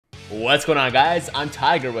What's going on, guys? I'm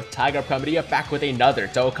Tiger with Tiger Uppercut Media, back with another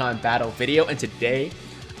Dokkan battle video, and today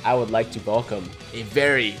I would like to welcome a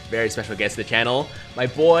very special guest to the channel, my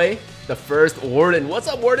boy, the first Warden. What's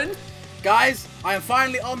up, Warden? Guys, I am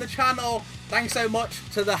finally on the channel. Thanks so much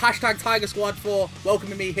to the hashtag Tiger Squad for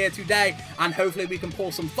welcoming me here today, and hopefully we can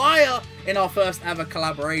pull some fire in our first ever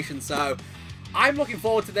collaboration. So I'm looking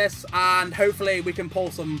forward to this, and hopefully we can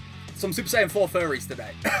pull some Super Saiyan 4 furries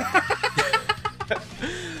today.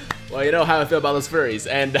 Well, you know how I feel about those furries,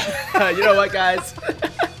 and you know what, guys?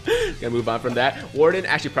 Gonna move on from that. Warden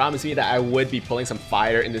actually promised me that I would be pulling some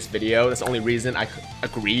fire in this video. That's the only reason I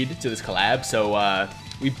agreed to this collab, so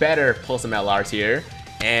we better pull some LRs here.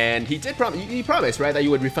 And he did promise. He promised, right, that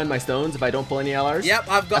you would refund my stones if I don't pull any LRs. Yep,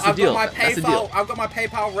 I've got my PayPal. I've got my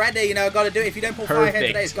PayPal ready. You know, I've got to do it. If you don't pull fire here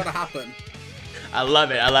today, it's got to happen. I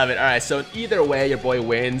love it. I love it. All right, so either way, your boy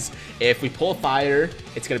wins. If we pull fire,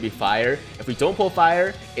 it's going to be fire. If we don't pull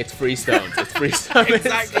fire, it's free stones. It's free stones.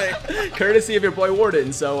 Exactly. Courtesy of your boy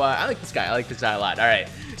Warden. So I like this guy. I like this guy a lot. All right.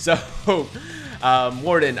 So,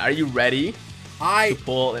 Warden, are you ready to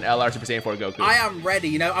pull an LR Super Saiyan 4 Goku? I am ready.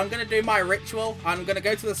 You know, I'm going to do my ritual. I'm going to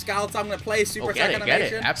go to the scouts. I'm going to play Super Saiyan animation. Get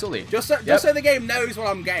it. Absolutely. Just so the game knows what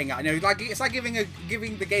I'm getting at. You know, like it's like giving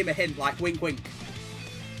the game a hint, like wink, wink.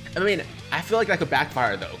 I mean, I feel like that could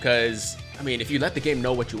backfire, though, because, I mean, if you let the game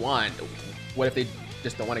know what you want, what if they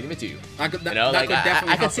just don't want to give it to you? I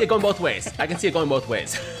can see it going both ways. I can see it going both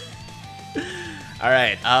ways. All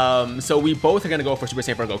right, so we both are going to go for Super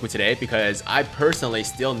Saiyan 4 Goku today, because I personally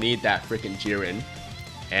still need that freaking Jiren.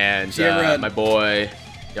 And my boy,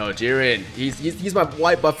 Jiren, he's my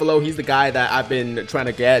white buffalo. He's the guy that I've been trying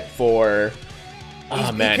to get for,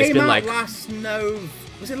 it's been like...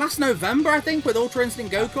 Was it last November, I think, with Ultra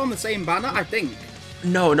Instinct Goku on the same banner, I think?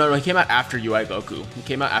 No, he came out after UI Goku. He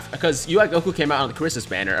came out after, because UI Goku came out on the Christmas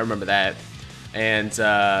banner, I remember that. And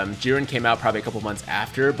Jiren came out probably a couple months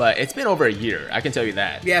after, but it's been over a year, I can tell you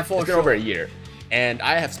that. Yeah, for sure. It's been over a year. And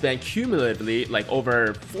I have spent cumulatively like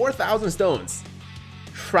over 4,000 stones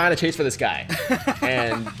trying to chase for this guy.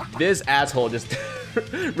 And this asshole just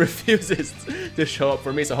refuses to show up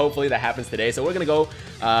for me, so hopefully that happens today. So we're gonna go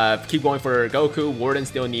keep going for Goku. Warden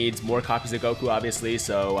still needs more copies of Goku, obviously,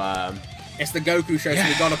 so it's the Goku show, so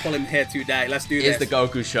we gotta pull him here today. Let's do this. It's the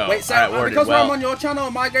Goku show. Wait, so right, because I'm on your channel,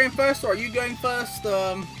 am I going first or are you going first?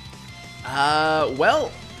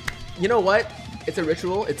 Well, you know what? It's a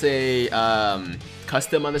ritual. It's a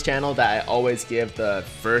custom on this channel that I always give the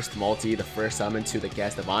first multi, the first summon to the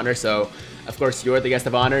guest of honor. So, of course, you're the guest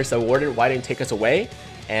of honor. So, Warden, why didn't you take us away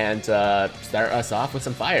and start us off with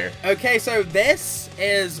some fire? Okay, so this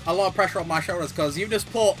is a lot of pressure on my shoulders because you've just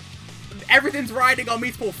put everything's riding on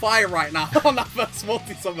me to pull fire right now on that first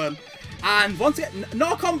multi summon. And once again,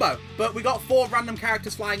 not a combo, but we got 4 random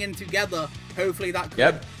characters flying in together. Hopefully that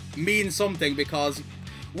could mean something, because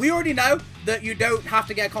we already know that you don't have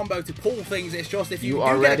to get a combo to pull things. It's just if you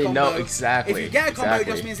do get a combo, know exactly. If you get a combo, it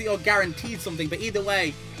just means that you're guaranteed something. But either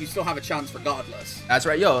way, you still have a chance regardless. That's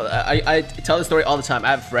right. Yo, I tell this story all the time.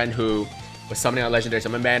 I have a friend who was summoning on Legendary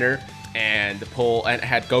Summon banner and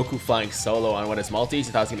had Goku flying solo on one of his multis.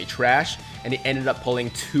 He thought it was gonna be trash, and he ended up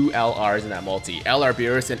pulling 2 LRs in that multi. LR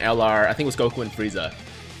Beerus and LR, I think it was Goku and Frieza.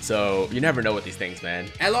 So you never know with these things, man.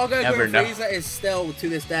 LR Goku and Frieza is still, to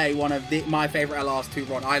this day, one of my favorite LRs to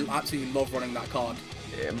run. I absolutely love running that card.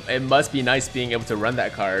 It must be nice being able to run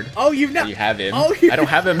that card. Oh, you have him. Oh, I don't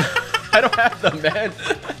have him. I don't have them, man.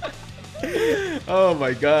 Oh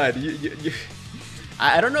my god.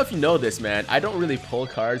 I don't know if you know this, man. I don't really pull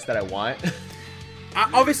cards that I want.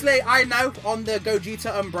 Obviously, I know on the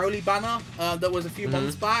Gogeta and Broly banner that was a few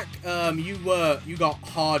months back, you got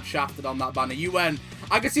hard shafted on that banner. You went.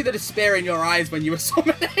 I could see the despair in your eyes when you were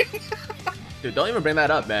summoning. Dude, don't even bring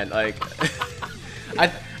that up, man. Like,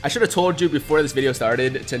 I should have told you before this video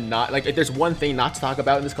started to not, like, if there's one thing not to talk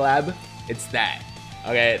about in this collab, it's that.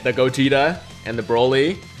 Okay, the Gogeta and the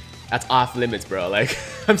Broly, that's off limits, bro. Like,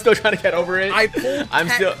 I'm still trying to get over it. I pulled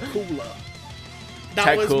Cooler.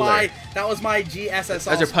 That was my GSSR.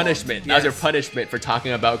 That's your punishment. Yes. That was your punishment for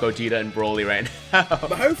talking about Gogeta and Broly right now.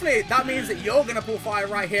 But hopefully that means that you're gonna pull fire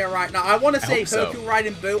right here, right now. I want to see Goku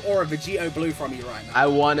riding blue or a Vegito blue from you right now. I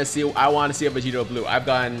want to see a Vegito blue. I've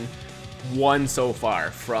gotten one so far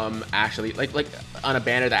from actually like on a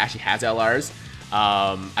banner that actually has LRs.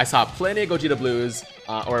 I saw plenty of Gogeta blues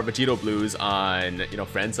or Vegito blues on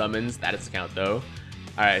friend summons. That doesn't count though.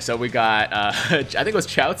 Alright, so we got, I think it was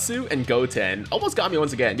Chaozu and Goten. Almost got me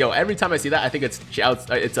once again. Yo, every time I see that, I think it's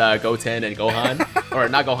Goten and Gohan. Or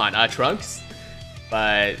not Gohan, Trunks.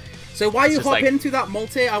 But... So while you hop into that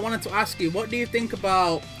multi, I wanted to ask you, what do you think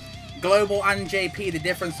about Global and JP the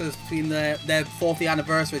differences between their 40th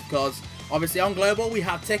anniversary, because obviously on Global we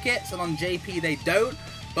have tickets and on JP they don't.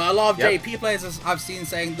 But a lot of JP players I've seen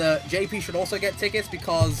saying that JP should also get tickets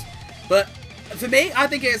because, but for me, I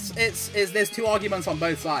think there's two arguments on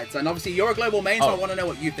both sides, and obviously you're a Global main, so I want to know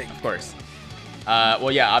what you think. Of course.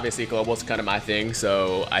 Well, yeah, obviously Global's kind of my thing,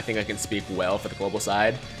 so I think I can speak well for the Global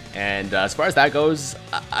side. And as far as that goes,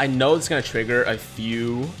 I know it's going to trigger a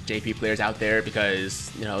few JP players out there because,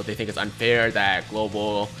 you know, they think it's unfair that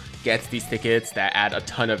Global gets these tickets that add a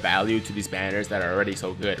ton of value to these banners that are already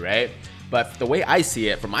so good, right? But the way I see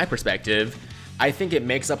it, from my perspective, I think it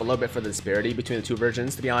makes up a little bit for the disparity between the two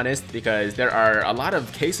versions, to be honest, because there are a lot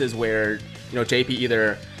of cases where, you know, JP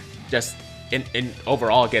either just in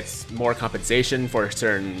overall gets more compensation for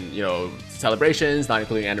certain, you know, celebrations, not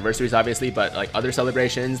including anniversaries, obviously, but like other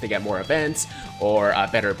celebrations, they get more events or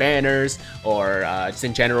better banners, or just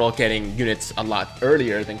in general getting units a lot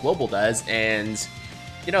earlier than Global does. And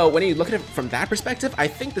you know, when you look at it from that perspective, I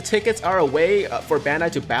think the tickets are a way for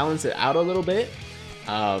Bandai to balance it out a little bit.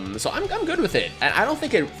 So I'm good with it. And I don't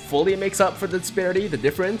think it fully makes up for the disparity, the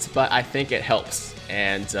difference, but I think it helps.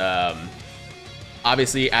 And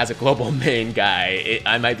obviously, as a Global main guy,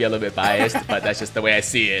 I might be a little bit biased, but that's just the way I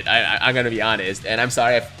see it. I'm going to be honest. And I'm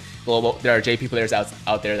sorry if there are JP players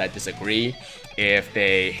out there that disagree. If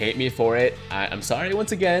they hate me for it, I'm sorry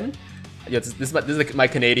once again. Yo, this is like my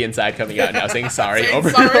Canadian side coming out now, saying sorry over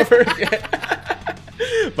and over again.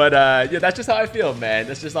 But yeah, that's just how I feel, man.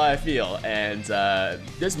 That's just how I feel. And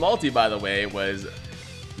this multi, by the way, was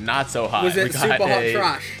not so hot. Was it super hot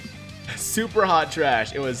trash? Super hot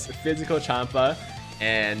trash. It was physical Champa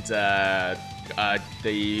and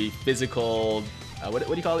the physical what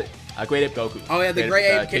do you call it? Great Ape Goku. Oh yeah, the Great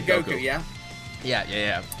Ape Kid Goku.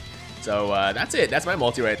 Yeah. So that's it. That's my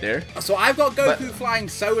multi right there. So I've got Goku flying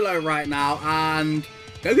solo right now, and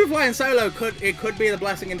Goku flying solo could be the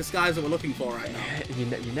blessing in disguise that we're looking for right now.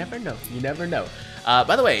 You never know. You never know.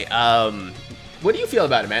 By the way, what do you feel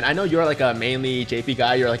about it, man? I know you're like a mainly JP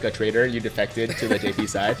guy. You're like a trader. You defected to the JP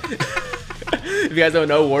side. If you guys don't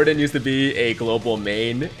know, Warden used to be a Global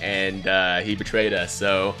main, and he betrayed us.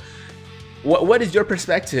 So what is your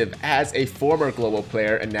perspective as a former Global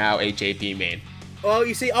player and now a JP main? Well,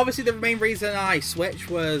 you see, obviously the main reason I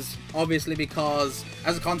switched was obviously because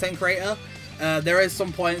as a content creator, there is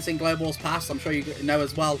some points in Global's past, I'm sure you know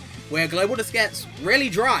as well, where Global just gets really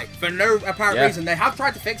dry for no apparent reason. They have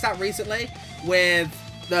tried to fix that recently with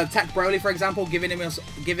the Tech Broly, for example, giving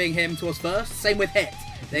him to us first. Same with Hit.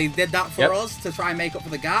 They did that for us to try and make up for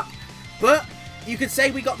the gap. But you could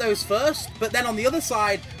say we got those first, but then on the other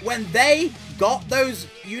side, when they got those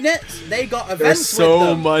units, they got events They're with them.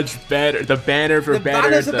 so much better. The banner for better.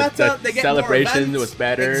 Banners are better. The celebration was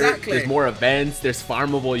better. Exactly. There's more events. There's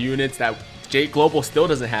farmable units that Global still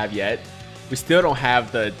doesn't have yet. We still don't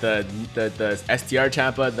have the STR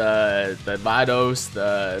Champa, the Vados,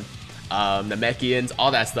 the Namekians,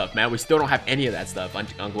 all that stuff, man. We still don't have any of that stuff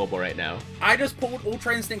on Global right now. I just pulled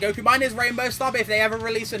Ultra Instinct Goku. Mine is Rainbow Star, but if they ever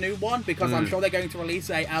release a new one, because I'm sure they're going to release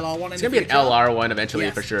a LR one in the future. It's going to be an LR one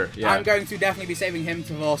eventually, for sure. Yeah. I'm going to definitely be saving him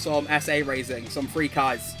for some SA raising, some free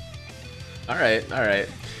Kais. Alright.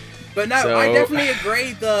 But no, I definitely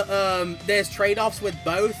agree that there's trade-offs with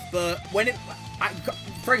both, but when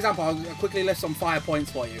for example, I'll quickly list some fire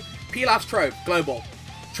points for you. Pilaf's Trope, Global,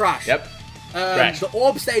 trash. Yep. The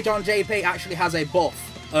Orb stage on JP actually has a buff,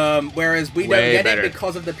 whereas we don't get it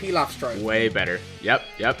because of the Pilaf Stroke. Way better.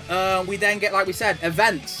 Yep. We then get, like we said,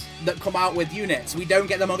 events that come out with units. We don't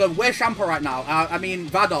get them on Global. Where's Champa right now? I mean,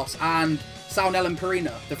 Vados and Saunel and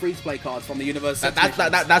Purina, the free-to-play cards from the Universe. That's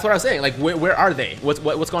what I was saying. Like, where are they?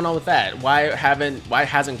 What's going on with that? Why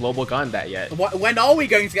hasn't Global gone that yet? When are we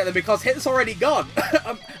going to get them? Because Hit's already gone.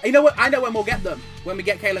 You know what? I know when we'll get them. When we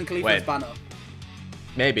get Kalen Khalifa's banner.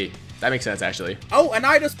 Maybe. That makes sense, actually. Oh, and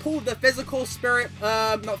I just pulled the physical Spirit,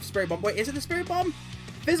 not Spirit Bomb. Wait, is it the Spirit Bomb?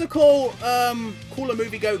 Physical, Cooler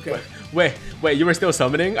Movie Goku. Wait, you were still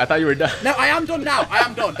summoning? I thought you were done. No, I am done now. I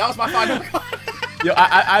am done. That was my final card. Yo,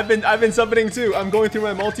 I've been summoning too. I'm going through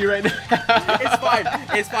my multi right now.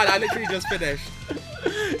 It's fine. I literally just finished.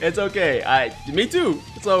 It's okay. Me too.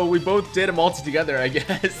 So we both did a multi together, I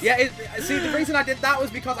guess. Yeah. See, the reason I did that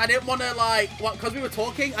was because I didn't want to because we were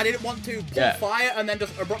talking. I didn't want to pull fire and then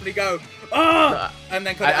just abruptly go, and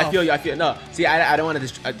then cut it off. I feel no. See, I don't want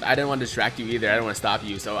to. I didn't want to distract you either. I don't want to stop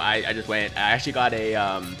you. So I just went. I actually got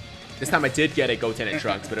a. This time I did get a Goten and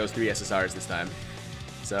Trunks, but it was 3 SSRs this time.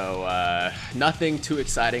 So nothing too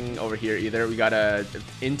exciting over here either. We got a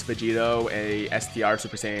Int Vegito, a STR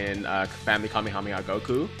Super Saiyan Family Kamehameha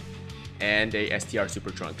Goku, and a STR Super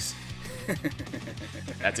Trunks.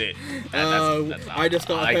 That's it. That's I just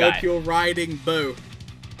got Hercule riding Boo.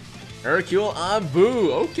 Hercule on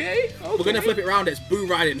Boo. Okay. We're going to flip it around. It's Boo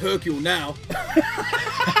riding Hercule now.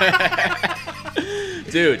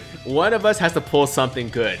 Dude, one of us has to pull something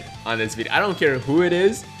good on this video. I don't care who it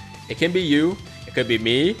is. It can be you. It could be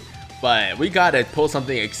me. But we gotta pull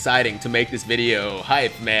something exciting to make this video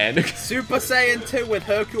hype, man. Super Saiyan 2 with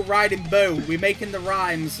Hercule riding Boo. We're making the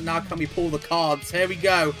rhymes. Now can we pull the cards? Here we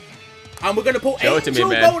go. And we're going to pull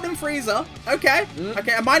Angel Golden Frieza. Okay.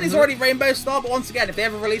 Okay, and mine is already Rainbow Star, but once again, if they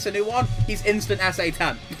ever release a new one, he's instant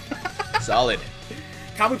SA10. Solid.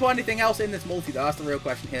 Can we put anything else in this multi, though? That's the real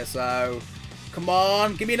question here. So, come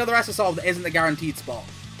on. Give me another SSR that isn't the guaranteed spot.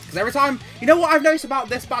 Because every time... You know what I've noticed about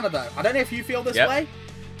this banner, though? I don't know if you feel this way,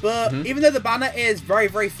 but even though the banner is very,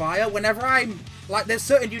 very fire, whenever I'm... Like, there's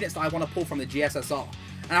certain units that I want to pull from the GSSR.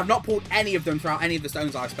 And I've not pulled any of them throughout any of the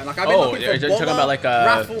stones I've spent. Like, I've been looking for you're talking about like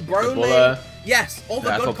Raffle Broly. Yes, all the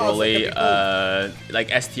good cards Broly, like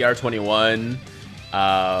STR21,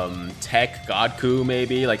 Tech Goku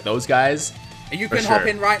maybe, like those guys. And you can hop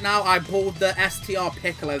in right now. I pulled the STR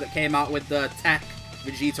Piccolo that came out with the Tech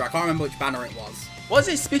Vegeta. I can't remember which banner it was. Was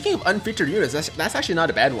it? Speaking of unfeatured units, that's actually not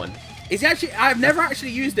a bad one. Is he actually? I've never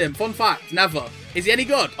actually used him. Fun fact, never. Is he any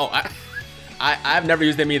good? Oh, I've never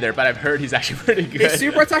used him either, but I've heard he's actually pretty good. His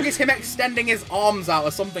super attack is him extending his arms out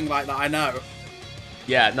or something like that, I know.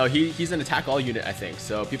 Yeah, no, he's an attack all unit, I think.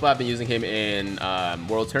 So people have been using him in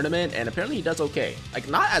World Tournament, and apparently he does okay. Like,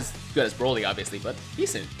 not as good as Broly, obviously, but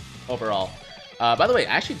decent overall. By the way,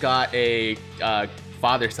 I actually got a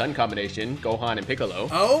father-son combination, Gohan and Piccolo.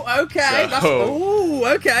 Oh, okay. Ooh,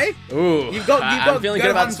 okay. Ooh, I'm feeling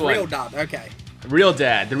good about this one. Real dad, okay. Real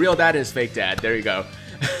dad. The real dad is fake dad. There you go.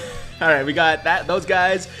 All right, we got those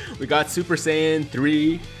guys. We got Super Saiyan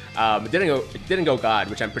 3. It didn't go God,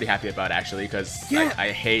 which I'm pretty happy about actually, because I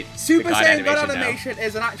hate Super the God Saiyan God animation animation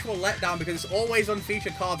is an actual letdown because it's always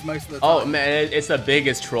unfeatured cards most of the time. Oh man, it's the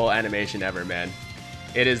biggest troll animation ever, man.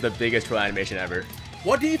 It is the biggest troll animation ever.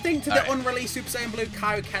 What do you think to the unreleased Super Saiyan Blue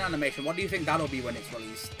Kaioken animation? What do you think that'll be when it's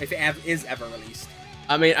released, if it is ever released?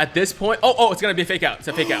 I mean, at this point, it's gonna be a fake out. It's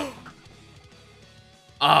a fake out.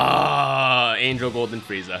 Angel Golden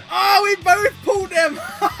Frieza. Oh, we both pulled him!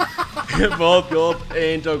 Both Gold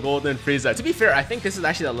Angel Golden Frieza. To be fair, I think this is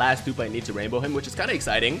actually the last dupe I need to rainbow him, which is kind of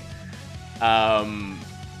exciting.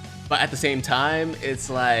 But at the same time,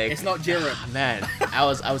 it's like... It's not Jiren. Man, I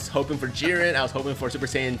was hoping for Jiren. I was hoping for Super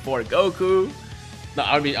Saiyan 4 Goku. No,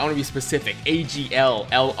 I want to be specific. AGL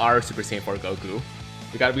LR Super Saiyan 4 Goku.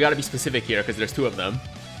 We gotta be specific here because there's two of them.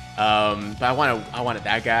 But I wanted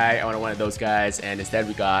that guy. I wanted one of those guys, and instead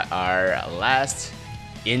we got our last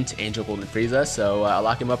Int Angel Golden Frieza. So I'll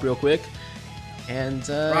lock him up real quick. And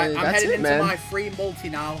right, I'm that's heading it, into my free multi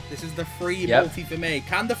now. This is the free multi for me.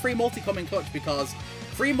 Can the free multi come in clutch? Because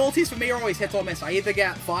free multis for me are always hit or miss. I either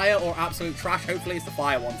get fire or absolute trash. Hopefully it's the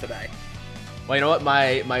fire one today. Well, you know what?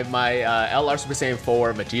 My LR Super Saiyan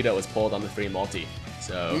 4 Vegeta was pulled on the free multi.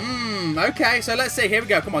 So. Okay. So let's see. Here we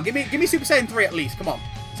go. Come on, give me Super Saiyan 3 at least. Come on.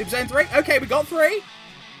 Super Saiyan 3? Okay, we got 3.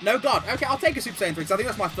 No God. Okay, I'll take a Super Saiyan 3 because I think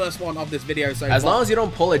that's my first one of this video so As long as you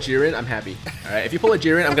don't pull a Jiren, I'm happy. Alright, if you pull a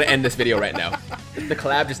Jiren, I'm going to end this video right now. The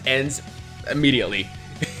collab just ends immediately.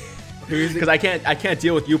 Because I can't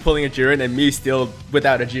deal with you pulling a Jiren and me still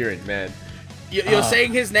without a Jiren, man. You're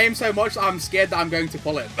saying his name so much that I'm scared that I'm going to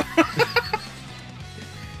pull it.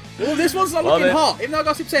 Well, this one's not looking hot. Even though I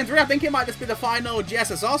got Super Saiyan 3, I think it might just be the final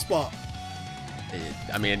GSSR spot.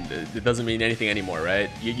 I mean, it doesn't mean anything anymore, right?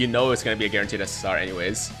 You know it's going to be a guaranteed SSR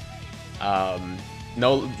anyways.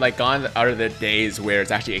 No, like, gone are the days where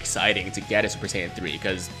it's actually exciting to get a Super Saiyan 3,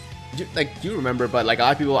 because, you remember, but, like, a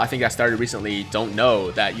lot of people, I think that started recently, don't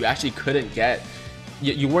know that you actually couldn't get...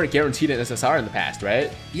 You weren't guaranteed an SSR in the past,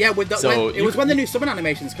 right? Yeah, with the, it was when the new summon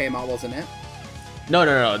animations came out, wasn't it? No,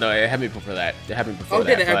 it happened before that. It happened before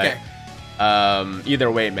that. Oh, did it? Okay. Either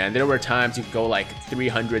way, man, there were times you could go like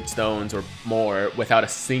 300 stones or more without a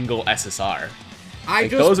single SSR.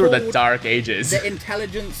 Those were the dark ages. The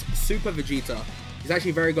Intelligence Super Vegeta is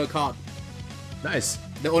actually a very good card. Nice.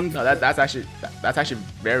 No, that's actually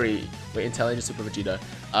very Intelligence Super Vegeta.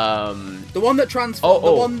 The one that transforms.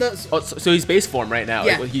 The one that's. So he's base form right now.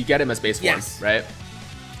 Yeah. Like, you get him as base form, right?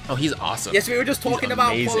 Oh, he's awesome. Yes, we were just talking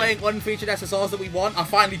about pulling unfeatured SSRs that we want. I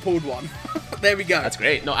finally pulled one. There we go. That's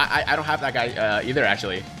great. No, I don't have that guy either,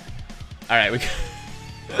 actually. All right,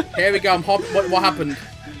 here we go. What happened?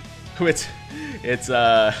 It's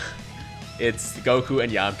Goku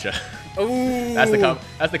and Yamcha. Ooh.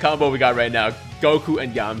 That's the combo we got right now. Goku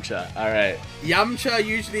and Yamcha. All right. Yamcha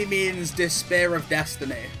usually means despair of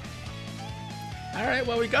destiny. All right,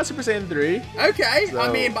 well, we got Super Saiyan 3. Okay, so,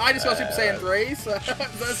 I mean, but I just got Super Saiyan 3, so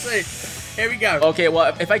let's see. Here we go. Okay,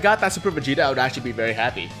 well, if I got that Super Vegeta, I would actually be very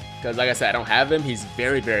happy. Because, like I said, I don't have him. He's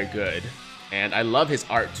very, very good. And I love his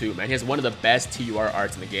art, too, man. He has one of the best TUR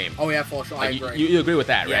arts in the game. Oh, yeah, for sure. I agree. You agree with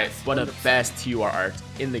that, right? Yes, one of the best TUR arts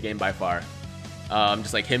in the game by far.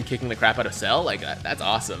 Just like him kicking the crap out of Cell, like, that's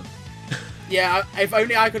awesome. Yeah, if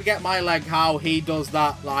only I could get my leg how he does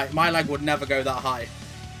that. Like, my leg would never go that high.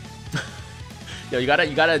 Yo, you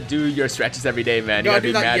gotta do your stretches every day, man. You gotta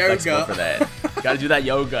be mad flexible for that. You gotta do that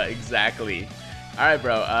yoga, exactly. All right,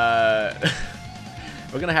 bro.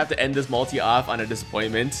 We're gonna have to end this multi off on a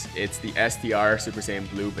disappointment. It's the STR Super Saiyan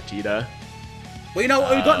Blue Vegeta. Well, you know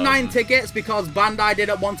what? We've got 9 tickets because Bandai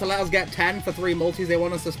didn't want to let us get 10 for 3 multis. They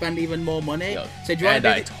want us to spend even more money. Yo, so do you want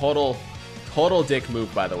to do total dick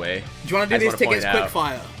move, by the way. Do you want to do these tickets quick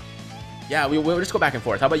fire? Yeah, we'll just go back and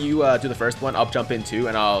forth. How about you do the first one? I'll jump in too,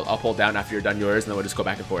 and I'll pull down after you're done yours, and then we'll just go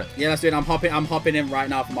back and forth. Yeah, let's do it. I'm hopping in right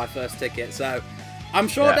now for my first ticket. So I'm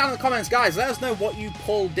sure down in the comments, guys, let us know what you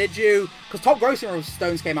pulled. Did you? Because Top Grossing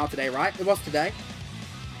Stones came out today, right? It was today.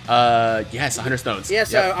 Yes, 100 stones. Yeah,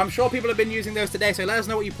 so I'm sure people have been using those today, so let us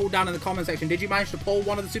know what you pulled down in the comment section. Did you manage to pull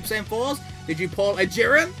one of the Super Saiyan 4s? Did you pull a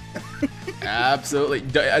Jiren? Absolutely.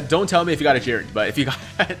 Don't tell me if you got a Jiren, but if you got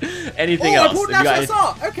anything else. I pulled an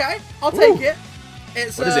SSR! Okay, I'll take it.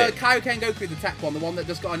 It's Kaioken Goku, the tech one, the one that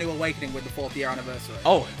just got a new awakening with the 4th year anniversary.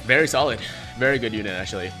 Oh, very solid. Very good unit,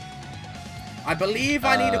 actually. I believe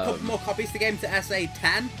I need a couple more copies to get him to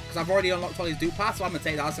SA10, because I've already unlocked all his dupe pass, so I'm going to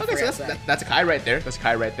take that as a free SA. That's a Kai right there. That's a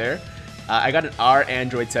Kai right there. I got an R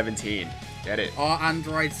Android 17. Get it? R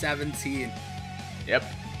Android 17. Yep.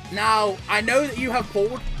 Now, I know that you have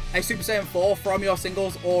pulled a Super Saiyan 4 from your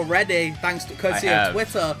singles already, thanks to courtesy of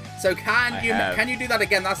Twitter. So can you do that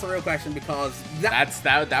again? That's the real question, because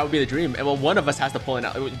that would be the dream. And well, one of us has to pull an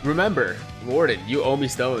L. Remember, Warden, you owe me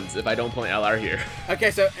stones if I don't pull an LR here.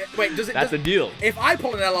 Okay, so wait, does it? That's the deal. If I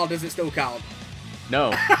pull an LR, does it still count?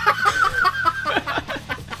 No.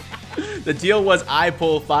 The deal was I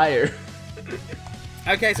pull fire.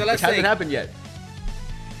 Okay, so let's see. Which hasn't happened yet.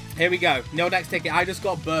 Here we go. No next ticket. I just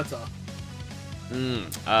got Berta.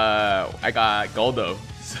 I got Goldo.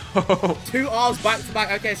 So 2 R's back to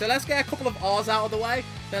back. Okay, so let's get a couple of R's out of the way.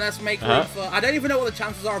 Then let's make room for. I don't even know what the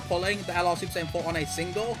chances are of pulling the LR Super Saiyan 4 on a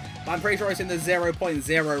single, but I'm pretty sure it's in the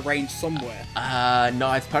 0.0 range somewhere.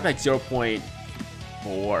 No, it's probably like 0.4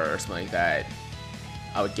 or something like that.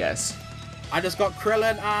 I would guess. I just got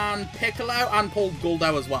Krillin and Piccolo and pulled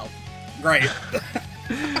Guldo as well. Great.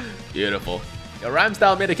 Beautiful. Yo, Rhyme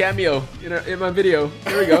Style made a cameo in my video.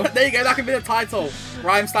 Here we go. There you go. That can be the title.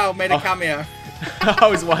 Rhyme Style made a cameo. I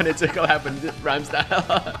always wanted to collab with Rhyme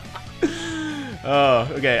Style. Oh,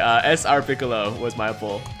 okay. SR Piccolo was my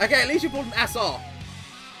pull. Okay, at least you pulled an SR.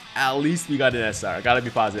 At least we got an SR. I gotta be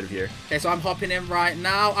positive here. Okay, so I'm hopping in right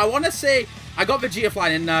now. I want to see. I got Vegeta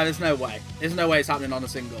flying in. No, there's no way. There's no way it's happening on a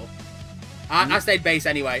single. I stayed base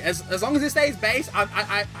anyway. As long as it stays base,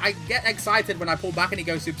 I get excited when I pull back and he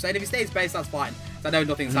goes Super Saiyan. If he stays base, that's fine. So I know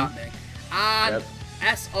nothing's happening. And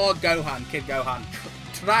SR Gohan, Kid Gohan,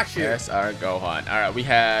 trash you. SR Gohan. All right, we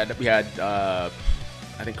had I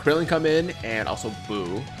think Krillin come in and also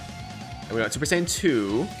Boo. And we got Super Saiyan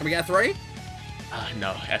 2. Can we get a 3?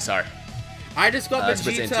 No, SR. I just got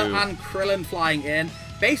Vegeta and Krillin flying in.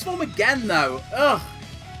 Base form again though. Ugh.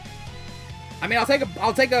 I mean, I'll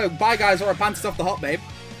take a bye guys or a panties off the hot babe.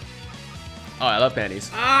 Oh, I love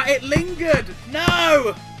panties. It lingered.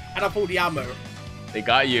 No. And I pulled Yamo. They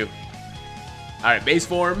got you. All right, base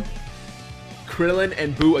form. Krillin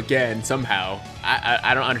and Boo again somehow.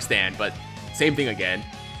 I don't understand, but same thing again.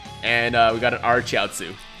 And we got an R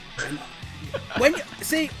Chiaotzu.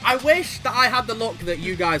 See, I wish that I had the luck that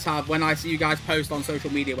you guys have when I see you guys post on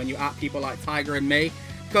social media when you at people like Tiger and me.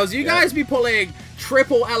 Because you guys be pulling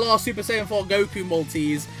triple LR Super Saiyan 4 Goku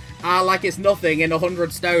multis like it's nothing in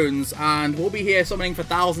 100 stones, and we'll be here summoning for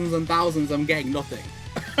thousands and thousands and getting nothing.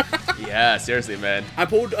 Yeah, seriously, man. I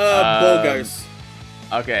pulled Borgos.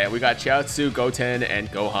 Okay, we got Chiaotzu, Goten, and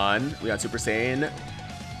Gohan. We got Super Saiyan.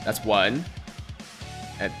 That's 1.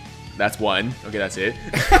 And that's 1. Okay, that's it.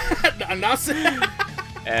 And that's it.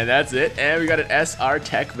 And that's it. And we got an SR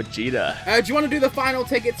Tech Vegeta. Do you want to do the final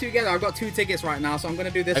ticket together? I've got 2 tickets right now, so I'm going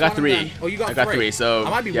to do this one. I got 3. Oh, you got 3. I got 3, so... I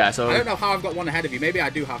might be so... I don't know how I've got 1 ahead of you. Maybe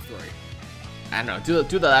I do have 3. I don't know.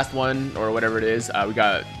 Do the last one, or whatever it is. We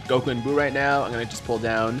got Goku and Boo right now. I'm going to just pull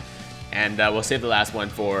down. And we'll save the last one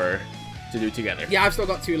to do together. Yeah, I've still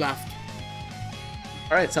got 2 left.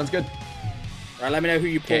 Alright, sounds good. Alright, let me know who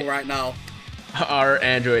you pull right now. Our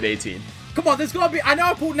Android 18. Come on, there's got to be... I know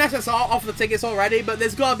I pulled an SSR off the tickets already, but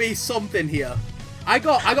there's got to be something here. I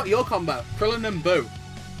got your combo, Krillin and Boo.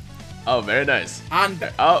 Oh, very nice. And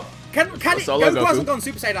Goku hasn't gone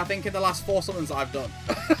Super Saiyan, I think, in the last 4 summons that I've done.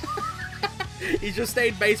 He's just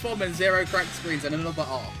stayed base form and 0 cracked screens and another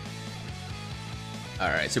R.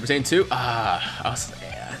 Alright, Super Saiyan 2.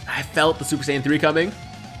 I felt the Super Saiyan 3 coming.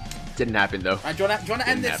 Didn't happen though. Do you want to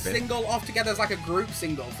end this single off together as like a group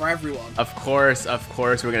single for everyone? Of course,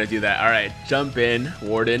 we're gonna do that. All right, jump in,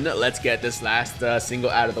 Warden. Let's get this last single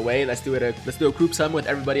out of the way. Let's do a group sum with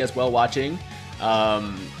everybody as well watching.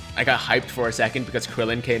 I got hyped for a second because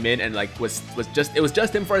Krillin came in and like it was just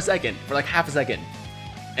him for a second, for like half a second,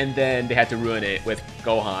 and then they had to ruin it with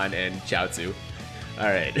Gohan and Chaozu. All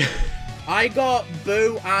right. I got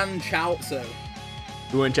Boo and Chaozu.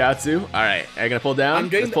 Boo and Chaozu? Alright, are you gonna pull down? I'm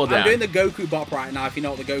doing the Goku bop right now, if you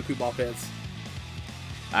know what the Goku bop is.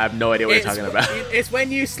 I have no idea what you're talking about. It's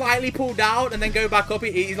when you slightly pull down and then go back up,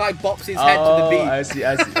 he like bops his head to the beat. I see.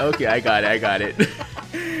 Okay, I got it.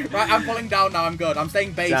 Right, I'm pulling down now, I'm good. I'm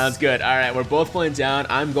staying base. Sounds good. Alright, we're both pulling down.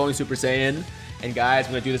 I'm going Super Saiyan. And guys,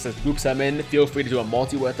 we're gonna do this as group summon. Feel free to do a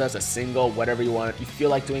multi with us, a single, whatever you feel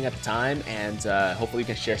like doing at the time. And hopefully we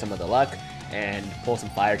can share some of the luck and pull some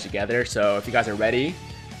fire together. So if you guys are ready,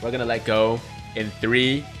 we're gonna let go in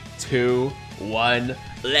 3, 2, 1.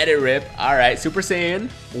 Let it rip. All right, Super Saiyan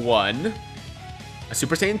 1, a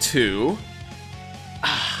Super Saiyan 2.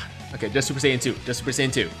 Okay, just Super Saiyan 2. Just Super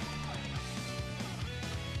Saiyan 2.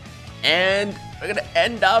 And we're gonna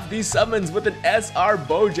end off these summons with an SR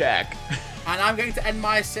Bojack. And I'm going to end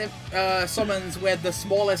my summons with the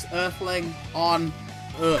smallest Earthling on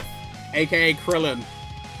Earth, aka Krillin.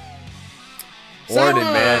 Warden,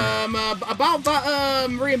 man. About that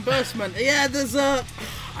reimbursement, yeah, there's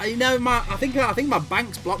you know, I think my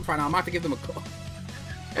bank's blocked right now. I might have to give them a call.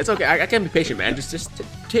 It's okay. I can be patient, man. Just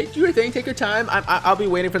take your thing. Take your time. I'll be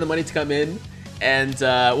waiting for the money to come in, and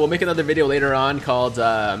we'll make another video later on called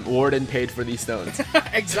Warden paid for these stones.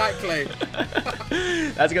 Exactly.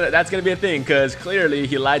 That's gonna be a thing, because clearly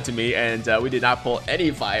he lied to me, and we did not pull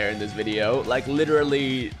any fire in this video. Like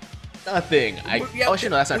literally. Nothing. Oh shit,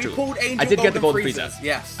 no, that's not true. I did get the golden Frieza.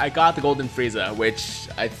 Yes. I got the golden Frieza, which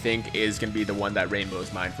I think is gonna be the one that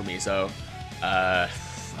rainbows mine for me. So, I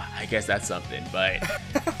guess that's something. But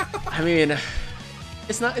I mean,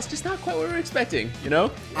 it's just not quite what we were expecting, you know.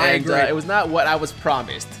 I agree. It was not what I was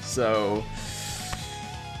promised. So,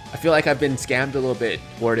 I feel like I've been scammed a little bit,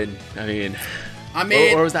 Warden. I mean.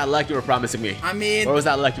 Or was that luck you were promising me? I mean, or was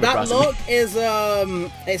that luck you were promising me? That luck is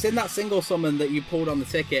it's in that single summon that you pulled on the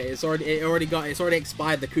ticket. It's already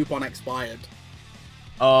expired. The coupon expired.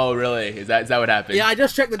 Oh really? Is that what happened? Yeah, I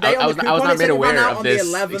just checked the date on the coupon. I was not made aware of this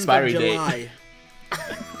on the 11th expiry of July.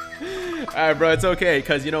 date. All right, bro, it's okay,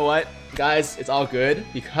 because you know what, guys, it's all good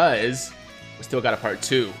because we still got a part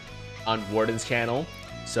 2 on Warden's channel.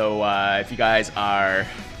 So if you guys are,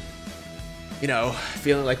 you know,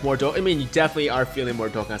 feeling like more Dokkan, I mean, you definitely are feeling more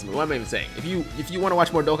Dokkan summons. What am I even saying? If you want to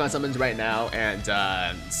watch more Dokkan summons right now and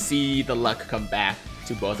see the luck come back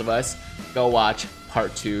to both of us, go watch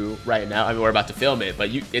part 2 right now. I mean, we're about to film it,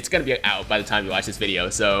 but it's gonna be out by the time you watch this video.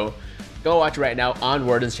 So go watch it right now on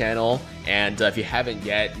Warden's channel. And if you haven't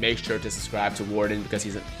yet, make sure to subscribe to Warden because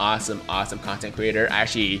he's an awesome content creator.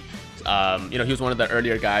 Actually, you know, he was one of the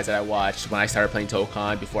earlier guys that I watched when I started playing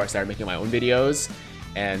Dokkan before I started making my own videos.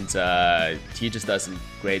 And he just does some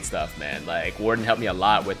great stuff, man. Like, Warden helped me a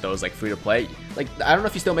lot with those like free-to-play. Like, I don't know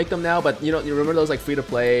if you still make them now, but you know, you remember those like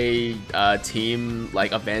free-to-play team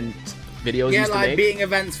like event videos? Yeah, used like to make? beating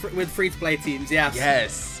events with free-to-play teams.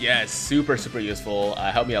 Yes. Yes, super useful.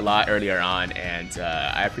 Helped me a lot earlier on, and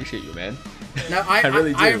I appreciate you, man. No, I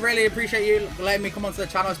really do. I really appreciate you letting me come onto the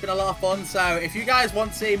channel. It's been a lot of fun. So if you guys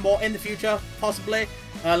want to see more in the future, possibly,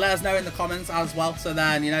 let us know in the comments as well. So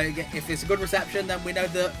then, you know, if it's a good reception, then we know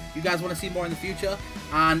that you guys want to see more in the future.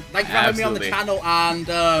 And thank you for having me on the channel. And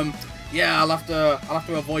yeah, I'll have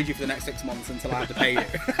to avoid you for the next 6 months until I have to pay you.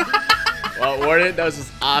 Well, Warden, that was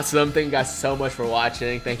just awesome. Thank you guys so much for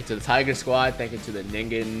watching. Thank you to the Tiger Squad. Thank you to the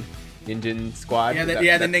Ninja Squad. Yeah, the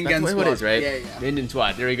Ninja Squad. That's what it is, right? Yeah. Ninja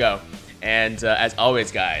Squad. There we go. And as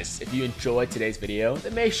always, guys, if you enjoyed today's video,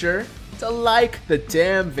 then make sure to like the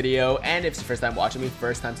damn video. And if it's your first time watching me,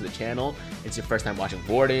 first time to the channel, it's your first time watching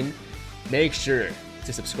Warden, make sure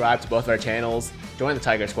to subscribe to both of our channels, join the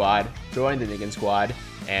Tiger Squad, join the Ninja Squad,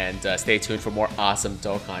 and stay tuned for more awesome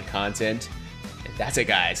Dokkan content. And that's it,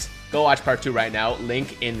 guys. Go watch part 2 right now.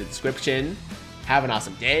 Link in the description. Have an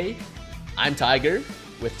awesome day. I'm Tiger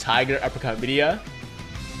with Tiger Uppercut Media.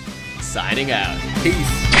 Signing out.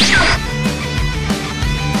 Peace.